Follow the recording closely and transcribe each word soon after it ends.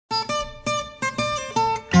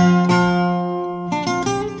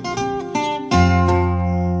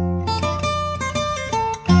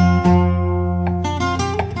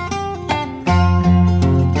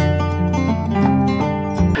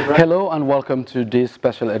welcome to this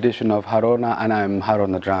special edition of Harona, and I'm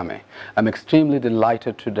Harona Drame. I'm extremely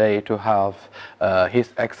delighted today to have His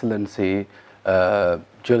Excellency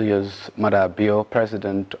Julius Maada Bio,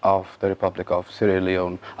 President of the Republic of Sierra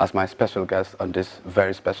Leone, as my special guest on this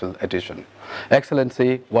very special edition.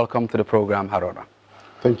 Excellency, welcome to the program, Harona.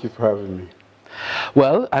 Thank you for having me.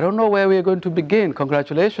 Well, I don't know where we're going to begin.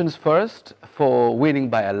 Congratulations first for winning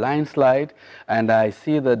by a landslide, and I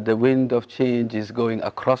see that the wind of change is going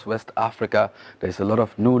across West Africa. There's a lot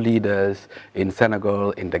of new leaders in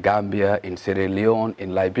Senegal, in the Gambia, in Sierra Leone,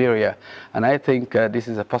 in Liberia, and I think this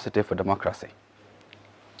is a positive for democracy.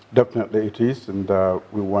 Definitely it is, and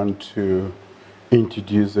we want to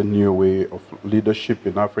introduce a new way of leadership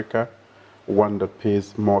in Africa, one that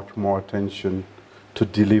pays much more attention to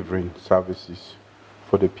delivering services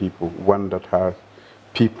for the people, one that has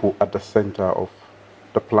people at the center of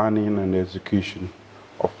the planning and execution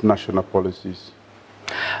of national policies.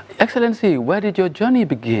 Excellency, where did your journey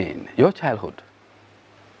begin, your childhood?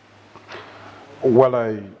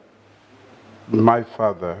 Well, my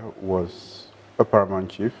father was a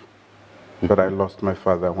paramount chief, but I lost my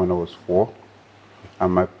father when I was 4,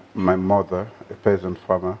 and my mother, a peasant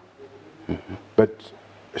farmer. But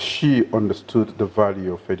she understood the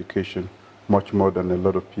value of education much more than a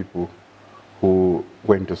lot of people who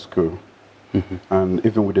went to school. And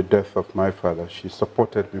even with the death of my father, she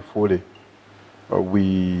supported me fully.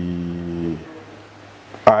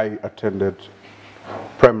 I attended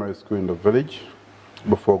primary school in the village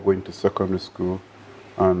before going to secondary school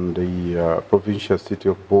and the provincial city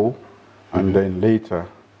of Bo, and then later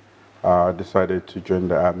decided to join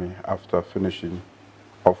the army after finishing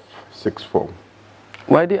of 6th form.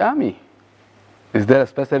 Why the army? Is there a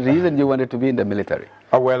special reason you wanted to be in the military?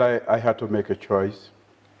 Well, I had to make a choice.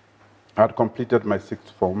 I had completed my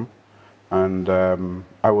 6th form, and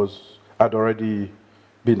I'd already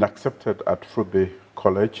been accepted at Fruitbay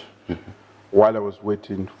College. While I was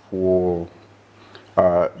waiting for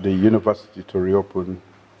the university to reopen,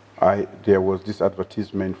 there was this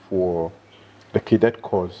advertisement for the cadet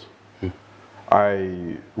course.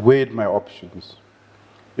 I weighed my options.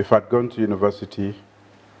 If I'd gone to university,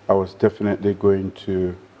 I was definitely going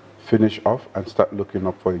to finish off and start looking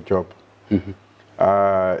up for a job.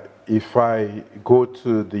 If I go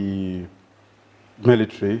to the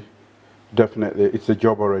military, definitely it's a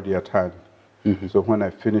job already at hand. So when I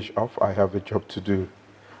finish off, I have a job to do.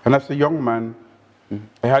 And as a young man,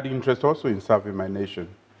 I had interest also in serving my nation.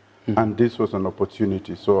 And this was an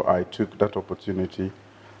opportunity, so I took that opportunity.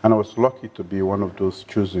 And I was lucky to be one of those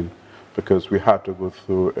chosen, because we had to go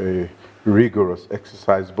through a rigorous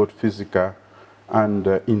exercise, both physical and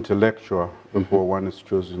intellectual, before one is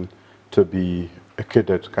chosen to be a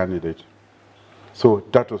cadet candidate. So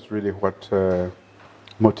that was really what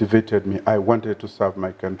motivated me. I wanted to serve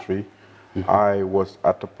my country. I was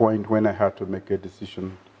at a point when I had to make a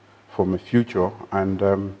decision for my future, and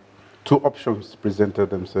 2 options presented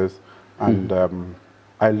themselves, and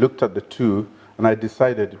I looked at the 2, and I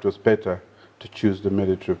decided it was better to choose the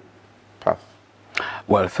military path.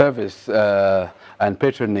 Well, service and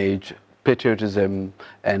patronage, patriotism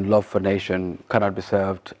and love for nation cannot be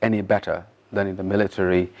served any better than in the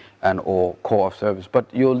military and or corps of service. But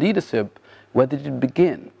your leadership, where did it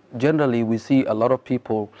begin? Generally, we see a lot of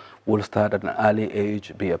people will start at an early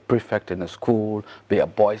age, be a prefect in a school, be a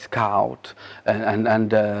Boy Scout,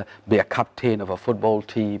 and be a captain of a football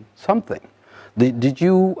team, something. Did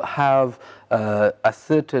you have a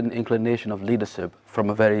certain inclination of leadership from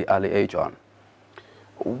a very early age on?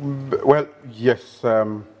 Well, yes.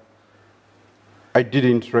 I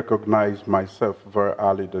didn't recognize myself very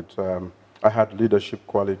early that I had leadership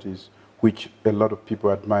qualities which a lot of people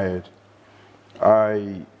admired.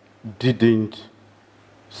 I didn't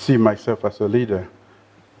see myself as a leader,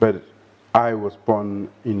 but I was born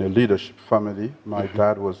in a leadership family. My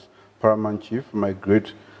dad was paramount chief. My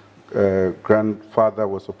great grandfather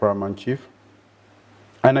was a paramount chief.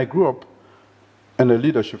 And I grew up in a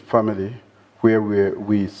leadership family where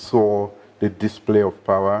we saw the display of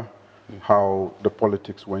power, how the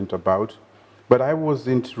politics went about. But I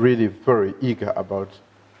wasn't really very eager about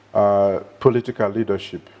political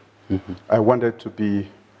leadership. I wanted to be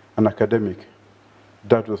an academic.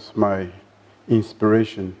 That was my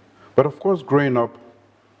inspiration. But of course, growing up,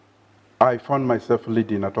 I found myself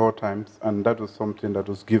leading at all times, and that was something that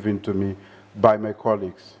was given to me by my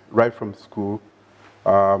colleagues right from school.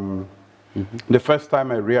 The first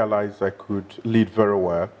time I realized I could lead very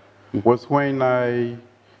well was when I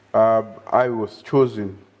was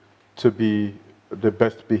chosen to be the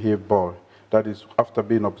best behaved boy. That is, after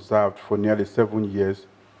being observed for nearly 7 years,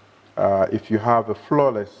 if you have a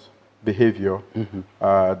flawless behavior,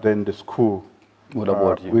 then the school would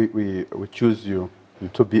award you. We choose you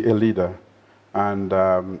to be a leader. And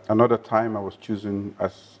another time I was chosen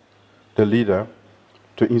as the leader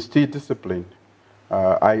to instill discipline.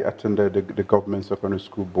 I attended the government secondary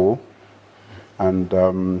school board, and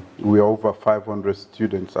we were over 500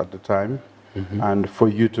 students at the time. And for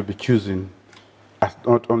you to be chosen as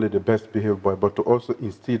not only the best behaved boy, but to also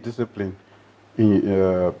instill discipline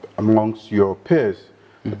in, amongst your peers,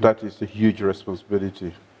 that is a huge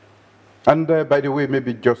responsibility. And by the way,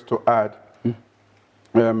 maybe just to add,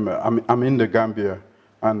 I'm in the Gambia,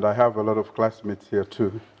 and I have a lot of classmates here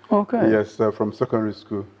too. Okay. Yes, from secondary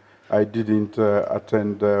school. I didn't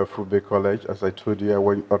attend Fulbe College. As I told you, I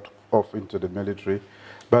went off into the military.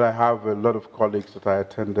 But I have a lot of colleagues that I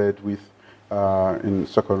attended with in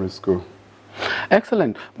secondary school.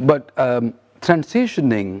 Excellent. But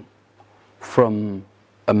transitioning from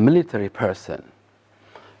a military person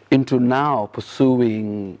into now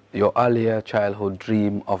pursuing your earlier childhood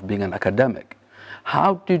dream of being an academic,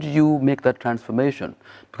 how did you make that transformation?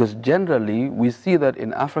 Because generally we see that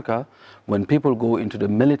in Africa, when people go into the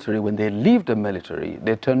military, when they leave the military,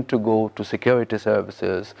 they tend to go to security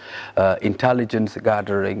services, intelligence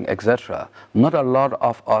gathering, etc. Not a lot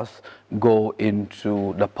of us go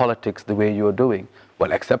into the politics the way you're doing.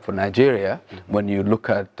 Well, except for Nigeria, when you look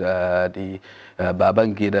at the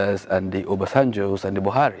Babangidas and the Obasanjos and the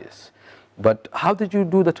Buharis. But how did you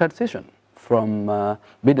do the transition from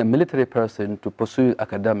being a military person to pursue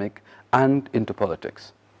academic and into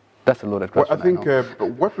politics? That's a loaded question. Well, I think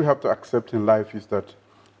what we have to accept in life is that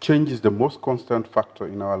change is the most constant factor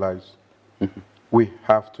in our lives. We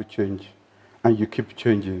have to change, and you keep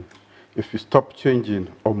changing. If you stop changing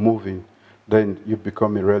or moving, then you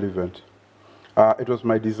become irrelevant. It was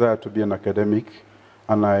my desire to be an academic,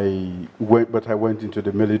 and I went into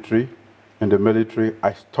the military. In the military,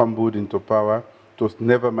 I stumbled into power. It was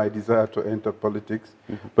never my desire to enter politics.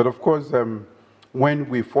 But of course, when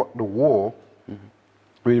we fought the war,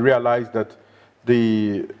 we realized that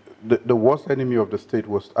the worst enemy of the state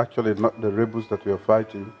was actually not the rebels that we were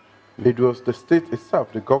fighting. It was the state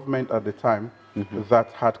itself, the government at the time,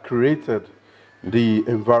 that had created the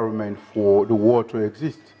environment for the war to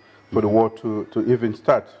exist, for the war to even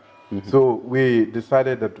start. So we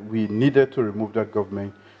decided that we needed to remove that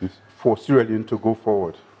government for Sierra Leone to go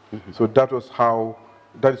forward. So that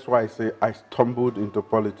is why I say I stumbled into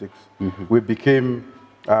politics. We became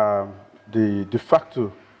the de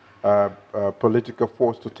facto political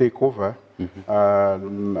force to take over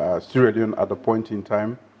Sierra Leone at a point in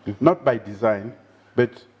time, not by design,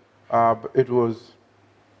 but it was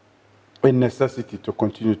a necessity to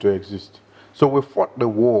continue to exist. So we fought the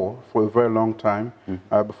war for a very long time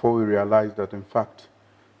before we realized that, in fact,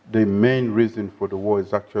 the main reason for the war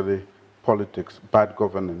is actually politics, bad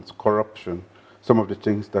governance, corruption, some of the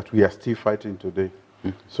things that we are still fighting today.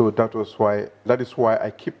 So that is why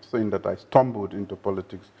I keep saying that I stumbled into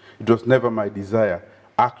politics. It was never my desire,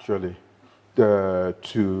 actually,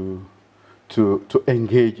 to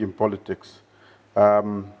engage in politics.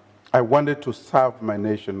 I wanted to serve my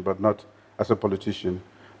nation, but not as a politician.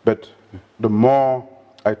 But the more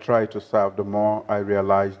I tried to serve, the more I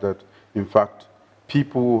realized that, in fact,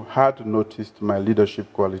 people had noticed my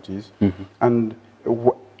leadership qualities and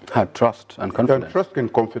had trust and confidence. And trust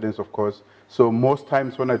and confidence, of course. So most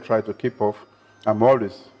times when I try to keep off, I'm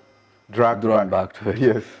always dragged back to it.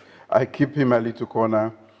 Yes, I keep in my little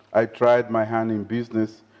corner. I tried my hand in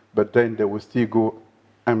business, but then they will still go,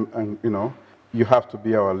 and you know, you have to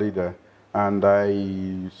be our leader. And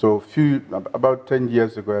about 10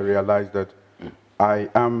 years ago, I realized that I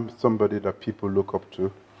am somebody that people look up to,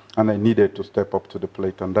 and I needed to step up to the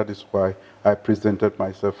plate. And that is why I presented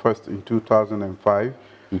myself first in 2005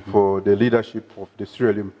 for the leadership of the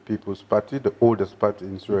Sierra Leone People's Party, the oldest party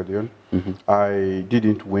in Sierra Leone. I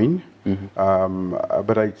didn't win,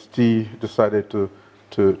 but I still decided to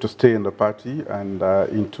stay in the party. And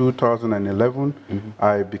in 2011,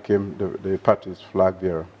 I became the party's flag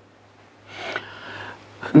bearer.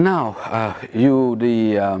 Now,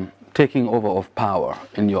 taking over of power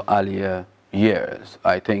in your earlier years,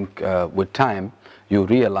 I think with time you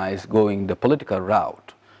realize going the political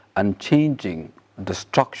route and changing the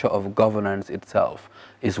structure of governance itself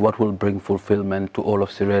is what will bring fulfillment to all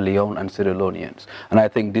of Sierra Leone and Sierra Leoneans. And I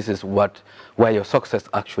think this is where your success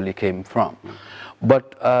actually came from.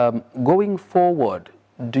 But going forward,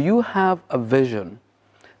 do you have a vision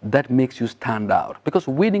that makes you stand out? Because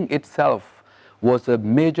winning itself was a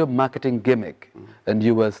major marketing gimmick, and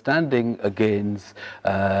you were standing against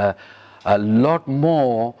a lot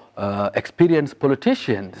more experienced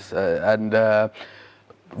politicians and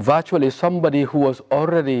virtually somebody who was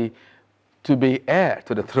already to be heir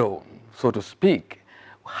to the throne, so to speak.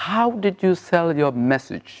 How did you sell your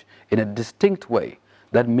message in a distinct way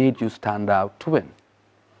that made you stand out to win?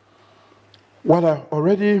 Well,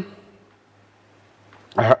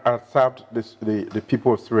 I served the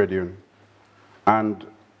people of Sierra Leone, and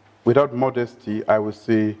without modesty, I would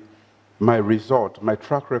say my result, my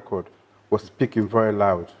track record, was speaking very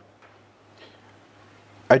loud.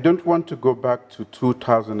 I don't want to go back to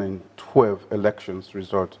 2012 elections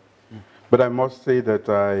result, but I must say that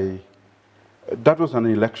that was an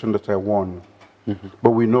election that I won.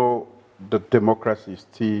 But we know that democracy is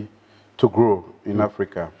still to grow in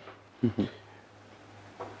Africa.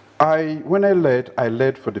 When I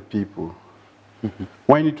led for the people.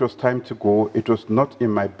 When it was time to go, it was not in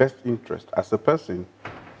my best interest as a person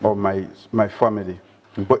or my family,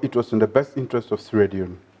 but it was in the best interest of Sierra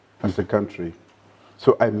Leone as a country.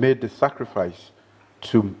 So I made the sacrifice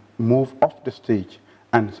to move off the stage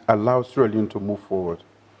and allow Sierra Leone to move forward.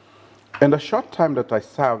 In the short time that I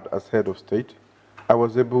served as head of state, I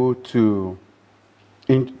was able to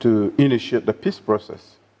initiate the peace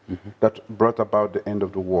process that brought about the end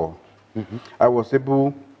of the war. I was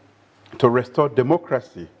able to restore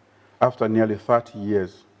democracy after nearly 30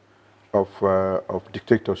 years of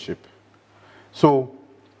dictatorship. So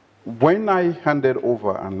when I handed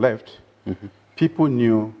over and left, people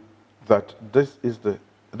knew that this is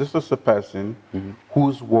a person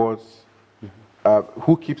whose words,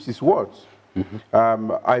 who keeps his words.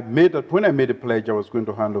 When I made a pledge I was going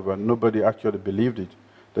to hand over, nobody actually believed it.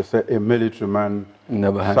 They said a military man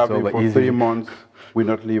serving for 3 months will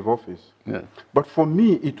not leave office. Yes. But for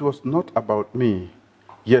me, it was not about me.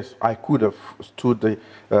 Yes, I could have stood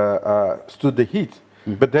the heat.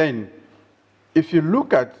 But then, if you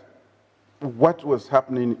look at what was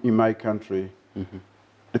happening in my country,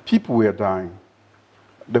 the people were dying.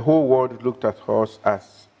 The whole world looked at us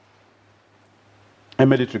as a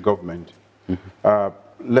military government.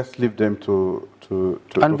 Let's leave them to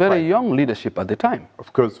and very fight. Young leadership at the time.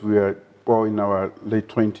 Of course, we are all in our late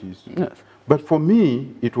 20s. Yes. But for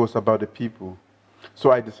me, it was about the people.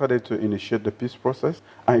 So I decided to initiate the peace process,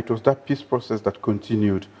 and it was that peace process that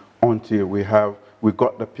continued until we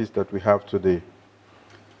got the peace that we have today.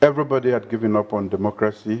 Everybody had given up on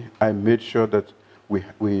democracy. I made sure that we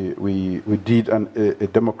did a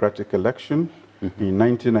democratic election in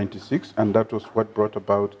 1996, and that was what brought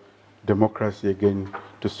about democracy again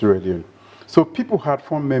to Sierra Leone. So people had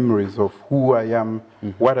fond memories of who I am,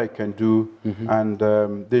 what I can do, and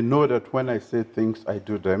they know that when I say things, I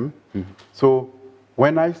do them. So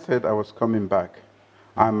when I said I was coming back,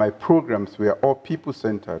 and my programs were all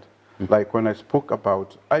people-centered, like when I spoke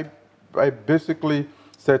about, I basically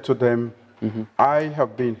said to them, I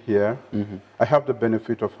have been here, I have the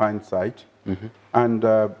benefit of hindsight, and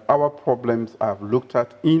our problems I've looked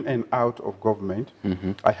at in and out of government.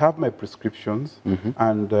 I have my prescriptions,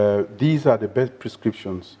 and these are the best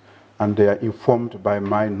prescriptions, and they are informed by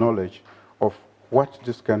my knowledge of what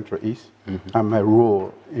this country is and my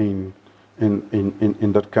role in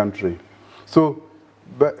that country. So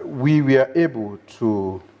but we were able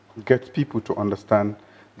to get people to understand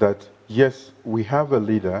that, yes, we have a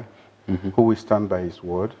leader who will stand by his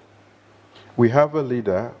word. We have a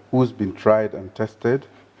leader who's been tried and tested.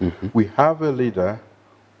 We have a leader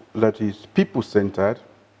that is people-centered.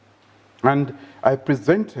 And I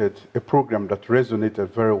presented a program that resonated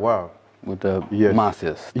very well with the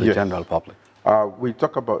masses, the general public. We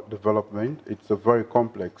talk about development. It's a very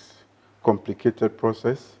complex, complicated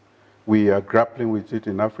process. We are grappling with it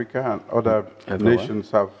in Africa, and other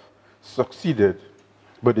nations have succeeded,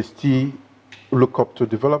 but they still look up to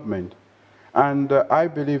development. And I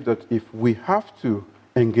believe that if we have to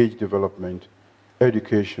engage development,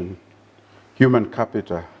 education, human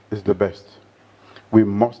capital is the best. We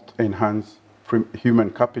must enhance human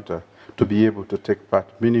capital to be able to take part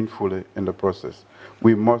meaningfully in the process.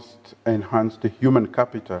 We must enhance the human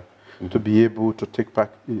capital to be able to take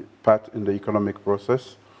part in the economic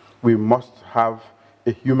process. We must have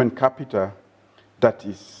a human capital that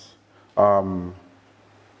is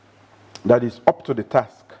up to the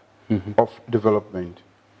task of development.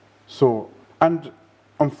 So, and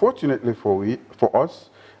unfortunately for us,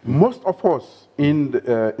 most of us in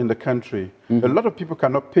the country, a lot of people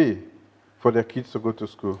cannot pay for their kids to go to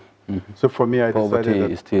school. So for me, I decided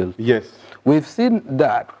that, is still. Yes. We've seen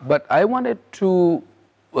that, but I wanted to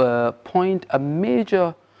point a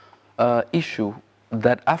major issue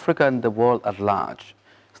that Africa and the world at large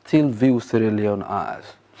still view Sierra Leone as.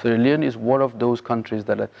 Sierra Leone is one of those countries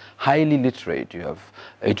that are highly literate. You have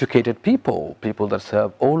educated people, people that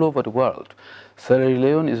serve all over the world. Sierra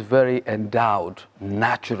Leone is very endowed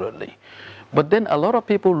naturally. But then a lot of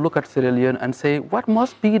people look at Sierra Leone and say, what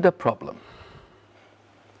must be the problem?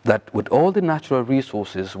 That with all the natural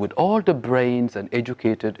resources, with all the brains and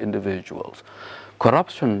educated individuals,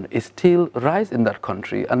 corruption is still rise in that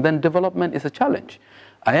country, and then development is a challenge.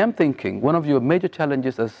 I am thinking one of your major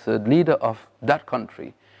challenges as a leader of that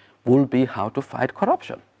country will be how to fight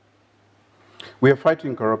corruption. We are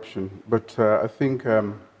fighting corruption, but I think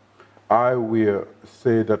I will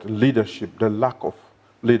say that leadership, the lack of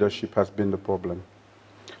leadership has been the problem.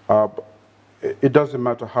 It doesn't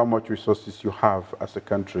matter how much resources you have as a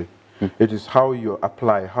country. It is how you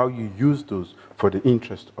apply, how you use those for the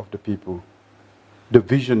interest of the people. The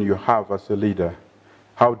vision you have as a leader,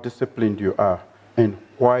 how disciplined you are, and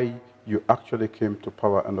why you actually came to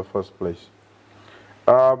power in the first place.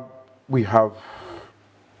 We have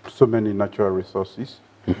so many natural resources,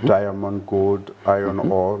 diamond, gold, iron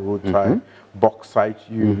ore, rutile, bauxite,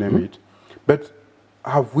 you name it. But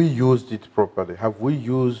have we used it properly? Have we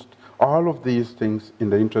used all of these things in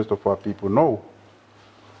the interest of our people? No.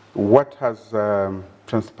 What has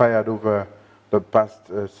transpired over the past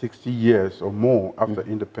 60 years or more after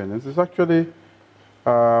independence is actually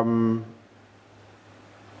the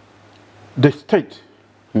state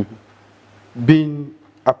being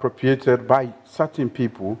appropriated by certain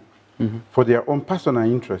people for their own personal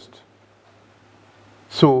interest.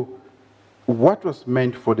 So what was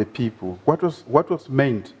meant for the people, what was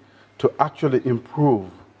meant to actually improve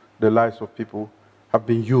the lives of people have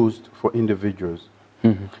been used for individuals.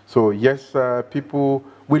 So yes,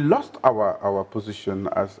 we lost our position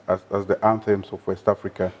as the anthems of West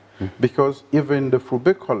Africa, because even the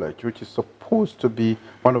Froube College, which is supposed to be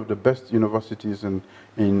one of the best universities in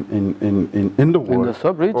the world, in the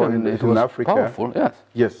sub-region, it was Africa, powerful,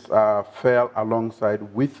 yes, fell alongside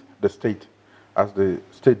with the state. As the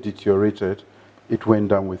state deteriorated, it went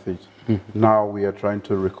down with it. Now we are trying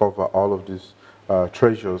to recover all of these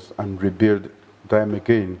treasures and rebuild them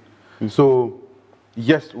again. So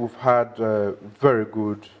yes, we've had very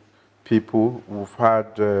good people. We've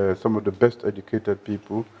had some of the best educated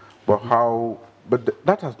people, but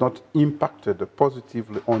that has not impacted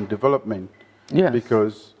positively on development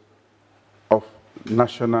because of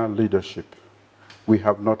national leadership. We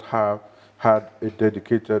have not had a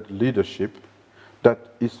dedicated leadership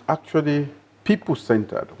that is actually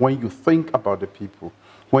people-centered. When you think about the people,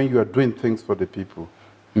 when you are doing things for the people,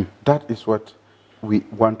 that is what we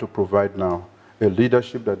want to provide now. A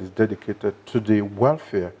leadership that is dedicated to the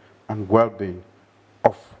welfare and well-being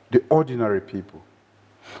of the ordinary people.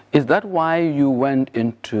 Is that why you went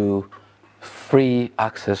into free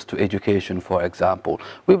access to education, for example?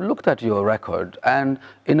 We've looked at your record, and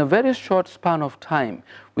in a very short span of time,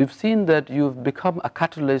 we've seen that you've become a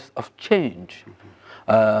catalyst of change,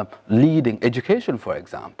 leading education, for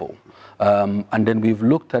example. And then we've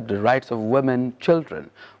looked at the rights of women, children.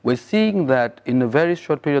 We're seeing that in a very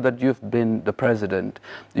short period that you've been the president,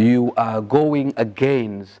 you are going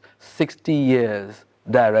against 60 years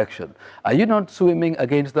direction. Are you not swimming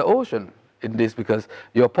against the ocean in this, because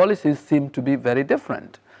your policies seem to be very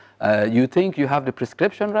different? You think you have the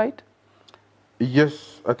prescription right?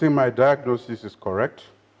 Yes, I think my diagnosis is correct,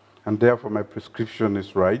 and therefore my prescription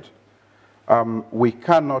is right. We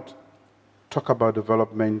cannot talk about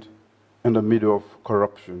development in the middle of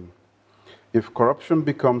corruption. If corruption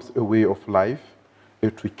becomes a way of life,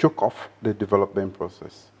 it will choke off the development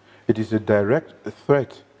process. It is a direct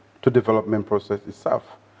threat to development process itself.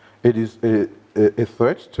 It is a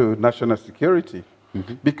threat to national security.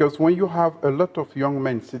 Because when you have a lot of young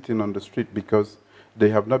men sitting on the street because they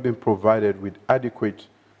have not been provided with adequate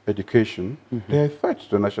education, they are a threat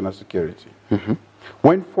to national security.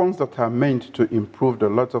 When funds that are meant to improve the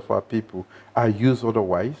lot of our people are used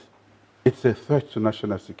otherwise, it's a threat to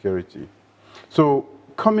national security. So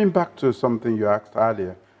coming back to something you asked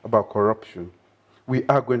earlier about corruption, we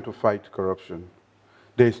are going to fight corruption.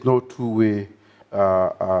 There is no two-way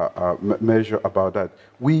measure about that.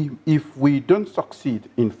 If we don't succeed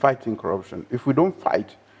in fighting corruption, if we don't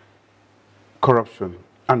fight corruption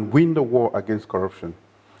and win the war against corruption,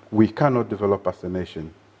 we cannot develop as a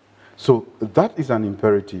nation. So that is an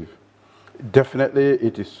imperative. Definitely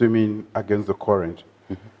it is swimming against the current.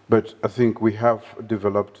 But I think we have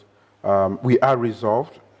developed, we are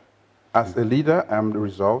resolved. As a leader, I'm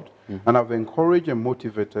resolved. And I've encouraged and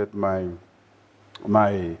motivated my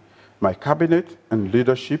cabinet and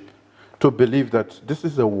leadership to believe that this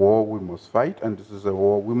is a war we must fight and this is a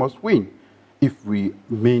war we must win if we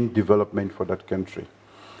mean development for that country.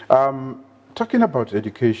 Talking about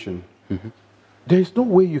education, there is no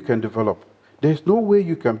way you can develop. There is no way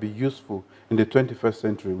you can be useful in the 21st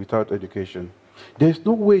century without education. There is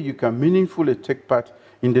no way you can meaningfully take part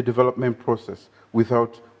in the development process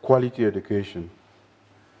without quality education.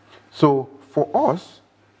 So for us,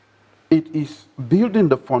 it is building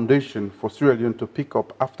the foundation for Sierra Leone to pick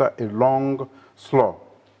up after a long slog.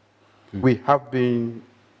 We have been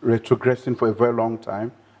retrogressing for a very long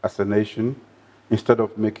time as a nation instead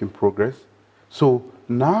of making progress. So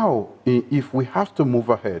now, if we have to move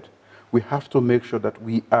ahead, we have to make sure that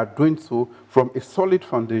we are doing so from a solid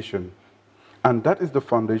foundation. And that is the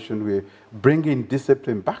foundation we're bringing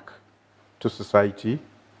discipline back to society,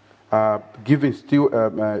 giving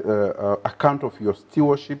account of your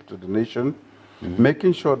stewardship to the nation,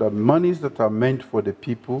 making sure that monies that are meant for the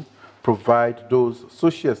people provide those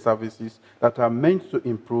social services that are meant to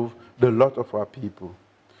improve the lot of our people.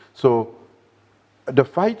 So the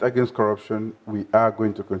fight against corruption, we are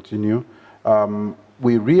going to continue.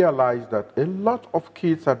 We realize that a lot of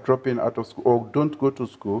kids are dropping out of school or don't go to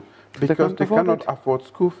school because they cannot afford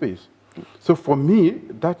school fees. So for me,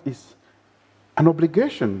 that is an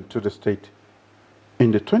obligation to the state.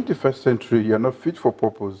 In the 21st century, you're not fit for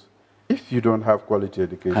purpose if you don't have quality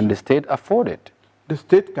education. Can the state afford it? The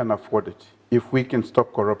state can afford it if we can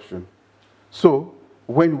stop corruption. So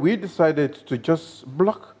when we decided to just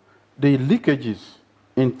block the leakages,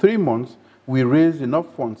 in 3 months, we raised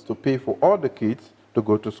enough funds to pay for all the kids to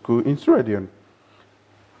go to school in Sierra Leone.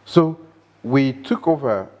 So we took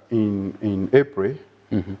over in April,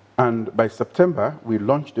 and by September, we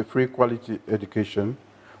launched the free quality education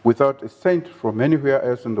without a cent from anywhere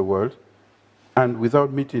else in the world and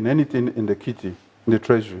without meeting anything in the kitty, in the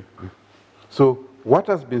treasury. So what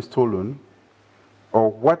has been stolen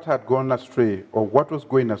or what had gone astray or what was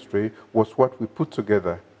going astray was what we put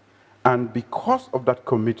together. And because of that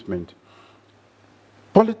commitment,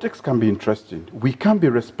 politics can be interesting. We can be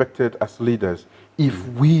respected as leaders if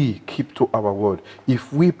we keep to our word,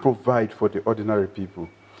 if we provide for the ordinary people.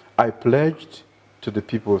 I pledged to the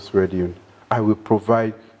people of Sierra Leone, I will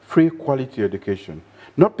provide free quality education,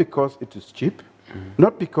 not because it is cheap,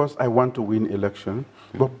 not because I want to win election,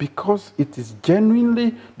 but because it is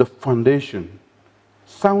genuinely the foundation.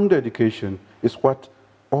 Sound education is what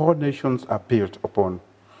all nations are built upon.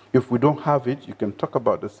 If we don't have it, you can talk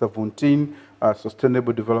about the 17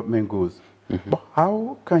 Sustainable Development Goals. But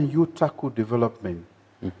how can you tackle development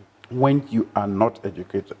when you are not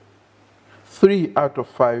educated? 3 out of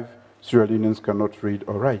 5 Sierra Leoneans cannot read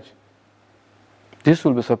or write. This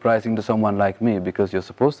will be surprising to someone like me because you're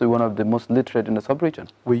supposed to be one of the most literate in the sub-region.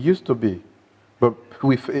 We used to be, but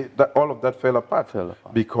all of that fell apart,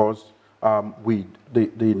 because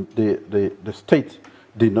the state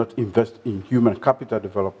did not invest in human capital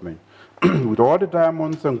development. With all the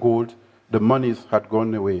diamonds and gold, the monies had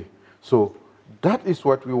gone away. So that is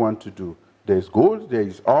what we want to do. There's gold, there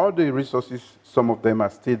is all the resources, some of them are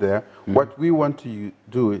still there. What we want to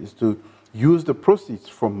do is to use the proceeds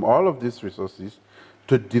from all of these resources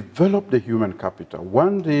to develop the human capital.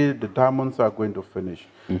 One day the diamonds are going to finish,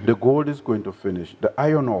 the gold is going to finish, the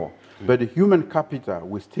iron ore, but the human capital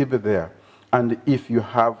will still be there. And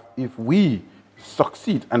if we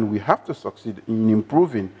succeed, and we have to succeed in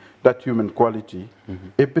improving that human quality,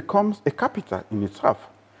 it becomes a capital in itself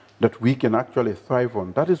that we can actually thrive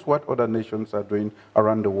on. That is what other nations are doing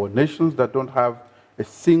around the world. Nations that don't have a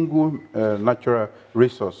single natural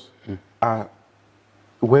resource are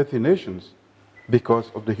wealthy nations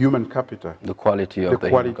because of the human capital. The quality of the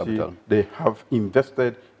human capital. They have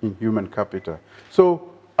invested in human capital.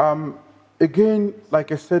 So again,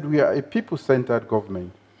 like I said, we are a people-centered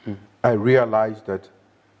government. I realized that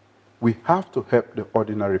we have to help the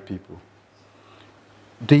ordinary people.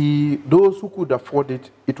 Those who could afford it,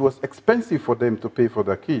 it was expensive for them to pay for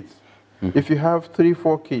their kids. If you have 3,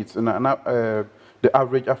 4 kids in the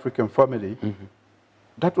average African family,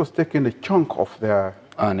 that was taking a chunk of their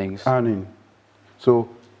earning. So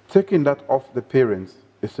taking that off the parents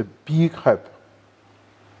is a big help,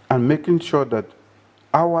 and making sure that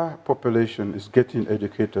our population is getting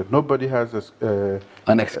educated. Nobody has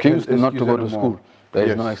an excuse not to go to school. There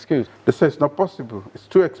is no excuse. They say it's not possible. It's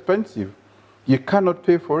too expensive. You cannot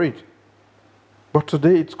pay for it. But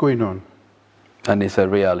today it's going on. And it's a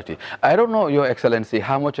reality. I don't know, Your Excellency,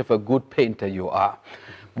 how much of a good painter you are,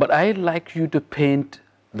 but I'd like you to paint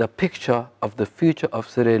the picture of the future of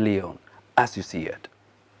Sierra Leone as you see it.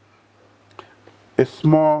 A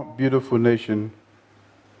small, beautiful nation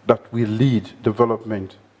that will lead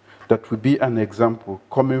development, that will be an example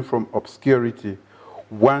coming from obscurity,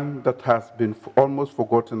 one that has been almost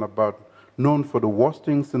forgotten about, known for the worst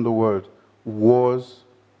things in the world: wars,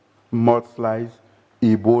 mudslides,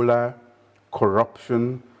 Ebola,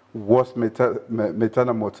 corruption, worst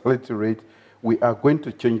maternal mortality rate. We are going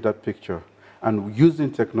to change that picture, and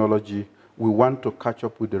using technology, we want to catch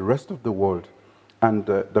up with the rest of the world. And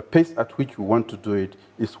the pace at which we want to do it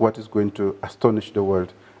is what is going to astonish the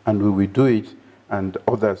world. And we will do it, and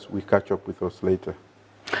others will catch up with us later.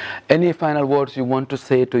 Any final words you want to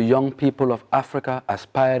say to young people of Africa,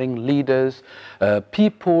 aspiring leaders,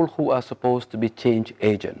 people who are supposed to be change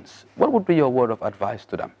agents? What would be your word of advice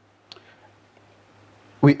to them?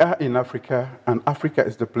 We are in Africa, and Africa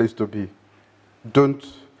is the place to be. Don't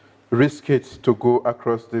risk it to go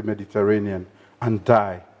across the Mediterranean and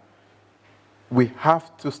die. We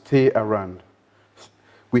have to stay around.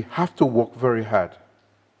 We have to work very hard.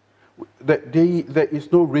 There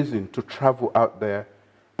is no reason to travel out there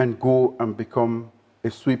and go and become a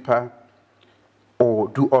sweeper or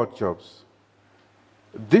do odd jobs.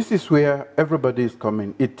 This is where everybody is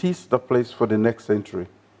coming. It is the place for the next century.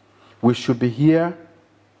 We should be here,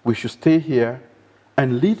 we should stay here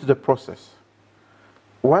and lead the process.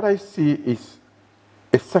 What I see is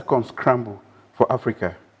a second scramble for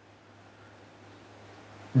Africa.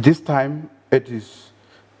 This time it is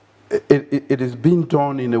being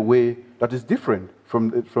done in a way that is different from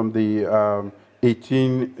the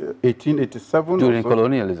 1887. During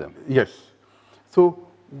colonialism. Yes. So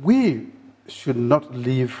we should not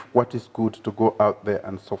leave what is good to go out there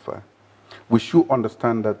and suffer. We should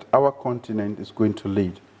understand that our continent is going to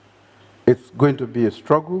lead. It's going to be a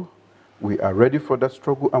struggle. We are ready for that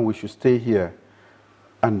struggle, and we should stay here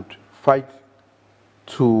and fight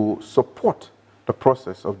to support the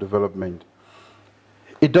process of development.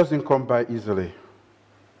 It doesn't come by easily.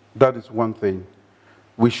 That is one thing.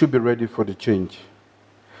 We should be ready for the change.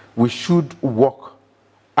 We should work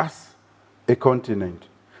as a continent.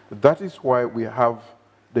 That is why we have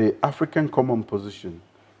the African Common Position,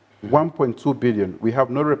 1.2 billion. We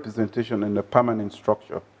have no representation in the permanent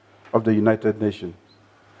structure of the United Nations.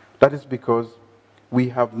 That is because we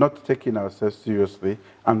have not taken ourselves seriously,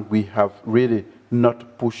 and we have really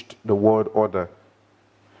not pushed the world order.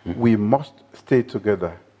 We must stay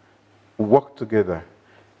together, work together.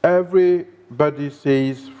 Everybody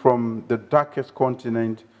says from the darkest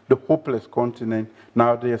continent, the hopeless continent,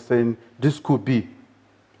 now they are saying this could be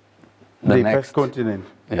the best continent.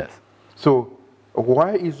 Yes. So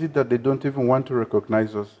why is it that they don't even want to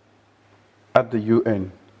recognize us at the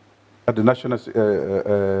UN, at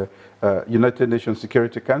the United Nations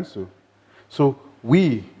Security Council? So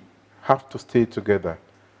we have to stay together.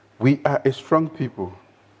 We are a strong people,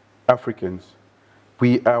 Africans.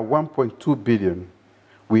 We are 1.2 billion.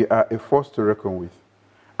 We are a force to reckon with.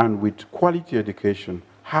 And with quality education,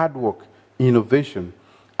 hard work, innovation,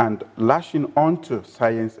 and lashing onto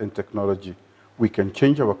science and technology, we can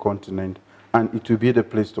change our continent, and it will be the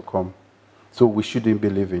place to come. So we shouldn't be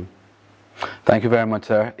leaving. Thank you very much,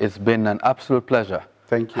 sir. It's been an absolute pleasure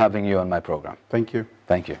having you on my program. Thank you.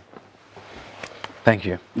 Thank you. Thank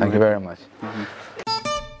you. Thank you very much.